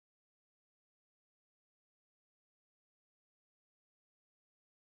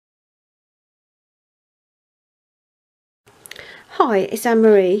Hi, it's Ann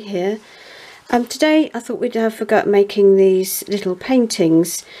Marie here. Today I thought we'd have a go at making these little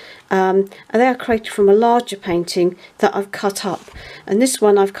paintings, and they are created from a larger painting that I've cut up, and this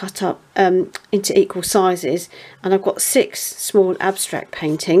one I've cut up into equal sizes, and I've got 6 small abstract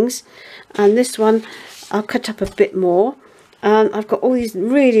paintings, and this one I'll cut up a bit more. I've got all these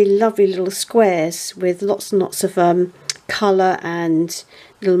really lovely little squares with lots and lots of colour and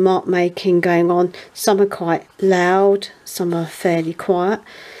little mark making going on. Some are quite loud, some are fairly quiet.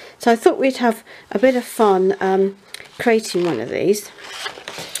 So I thought we'd have a bit of fun creating one of these.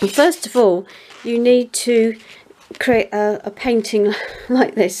 And first of all, you need to create a painting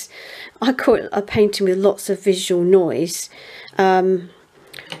like this. I call it a painting with lots of visual noise.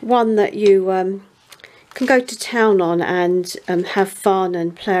 One that you can go to town on and have fun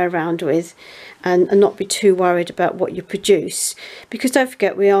and play around with, and not be too worried about what you produce, because don't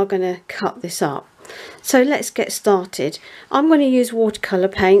forget we are going to cut this up. So let's get started. I'm going to use watercolour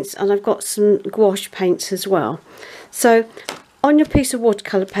paints, and I've got some gouache paints as well. So on your piece of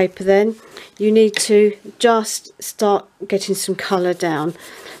watercolour paper then you need to just start getting some colour down.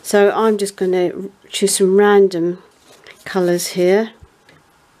 So I'm just going to choose some random colours here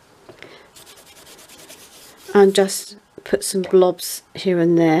and just put some blobs here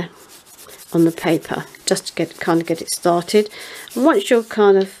and there on the paper, just to get it started. And once you're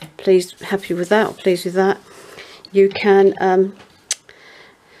kind of happy with that, or pleased with that, you can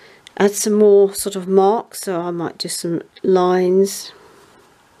add some more sort of marks. So I might do some lines,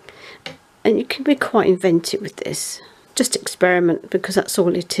 and you can be quite inventive with this. Just experiment, because that's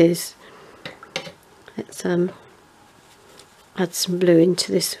all it is. Let's add some blue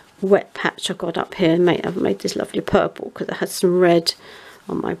into this wet patch I got up here, and I've made this lovely purple because I had some red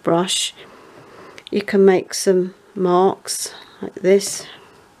on my brush. You can make some marks like this.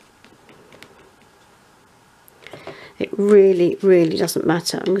 It really doesn't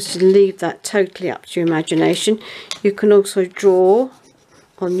matter. I'm going to leave that totally up to your imagination. You can also draw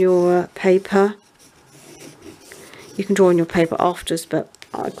on your paper. You can draw on your paper afterwards, but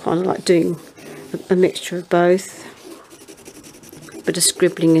I kind of like doing a mixture of both. A bit of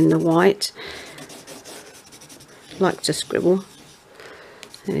scribbling in the white. I like to scribble.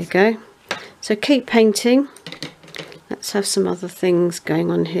 There we go. So keep painting. Let's have some other things going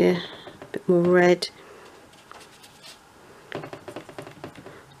on here. A bit more red.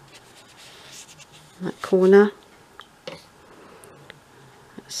 That corner.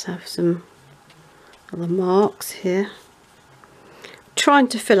 Let's have some other marks here. Trying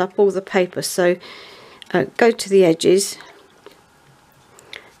to fill up all the paper, so go to the edges.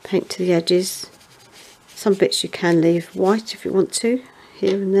 Paint to the edges. Some bits you can leave white if you want to,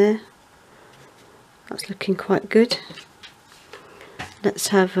 here and there. That's looking quite good. Let's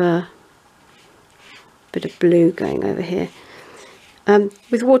have a bit of blue going over here.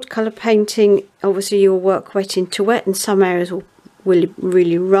 With watercolour painting, obviously you'll work wet into wet, and some areas will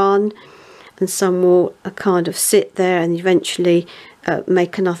really run, and some will kind of sit there and eventually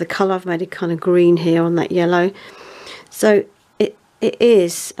make another colour. I've made a kind of green here on that yellow. So it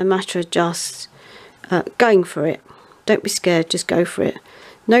is a matter of just going for it. Don't be scared, just go for it.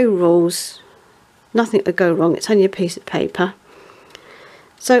 No rules. Nothing to go wrong. It's only a piece of paper.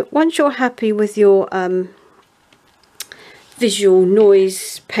 So once you're happy with your visual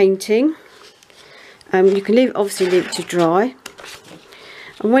noise painting, you can obviously leave it to dry.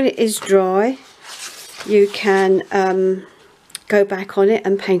 And when it is dry, you can go back on it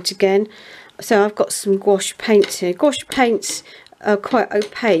and paint again. So I've got some gouache paints here. Gouache paints are quite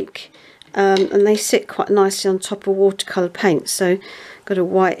opaque, and they sit quite nicely on top of watercolour paint. So I've got a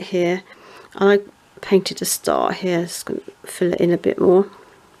white here, and I painted a star here. Just going to fill it in a bit more.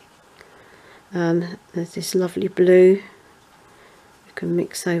 There's this lovely blue. You can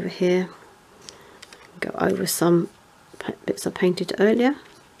mix over here. Go over some bits I painted earlier.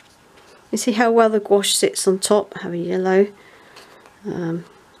 You see how well the gouache sits on top. I have a yellow.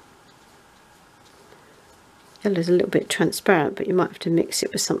 Yellow's a little bit transparent, but you might have to mix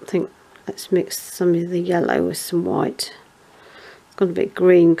it with something. Let's mix some of the yellow with some white. It's gone a bit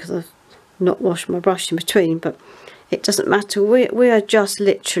green because I've not washed my brush in between, but it doesn't matter. We are just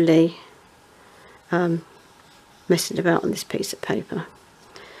literally messing about on this piece of paper.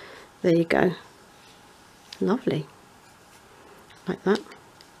 There you go. Lovely. Like that.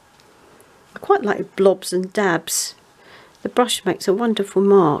 I quite like blobs and dabs. The brush makes a wonderful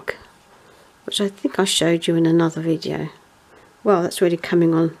mark, which I think I showed you in another video. Well, that's really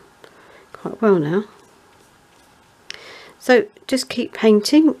coming on quite well now. So just keep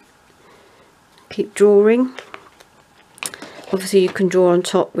painting, keep drawing. Obviously you can draw on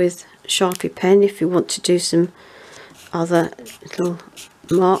top with Sharpie pen if you want to do some other little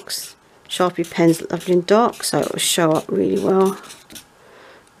marks. Sharpie pens look lovely in dark, so it will show up really well.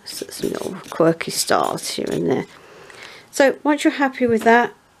 So some little quirky stars here and there. So once you're happy with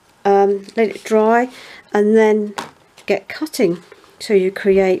that, let it dry and then get cutting. So you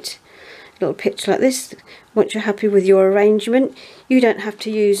create a little picture like this. Once you're happy with your arrangement, you don't have to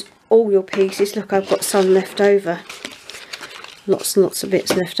use all your pieces. Look, I've got some left over. Lots and lots of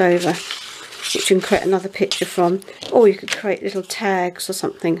bits left over, which you can create another picture from, or you could create little tags or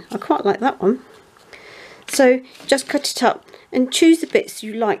something. I quite like that one. So just cut it up and choose the bits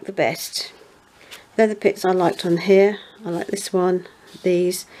you like the best. They're the bits I liked on here. I like this one,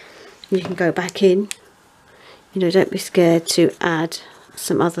 these. And you can go back in. You know, don't be scared to add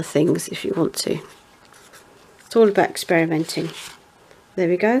some other things if you want to. It's all about experimenting. There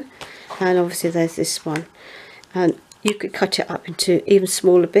we go. And obviously there's this one. And you could cut it up into even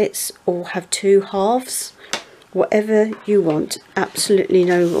smaller bits or have two halves. Whatever you want. Absolutely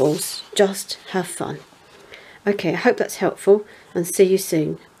no rules. Just have fun. Okay, I hope that's helpful and see you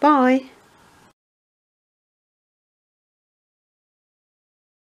soon. Bye.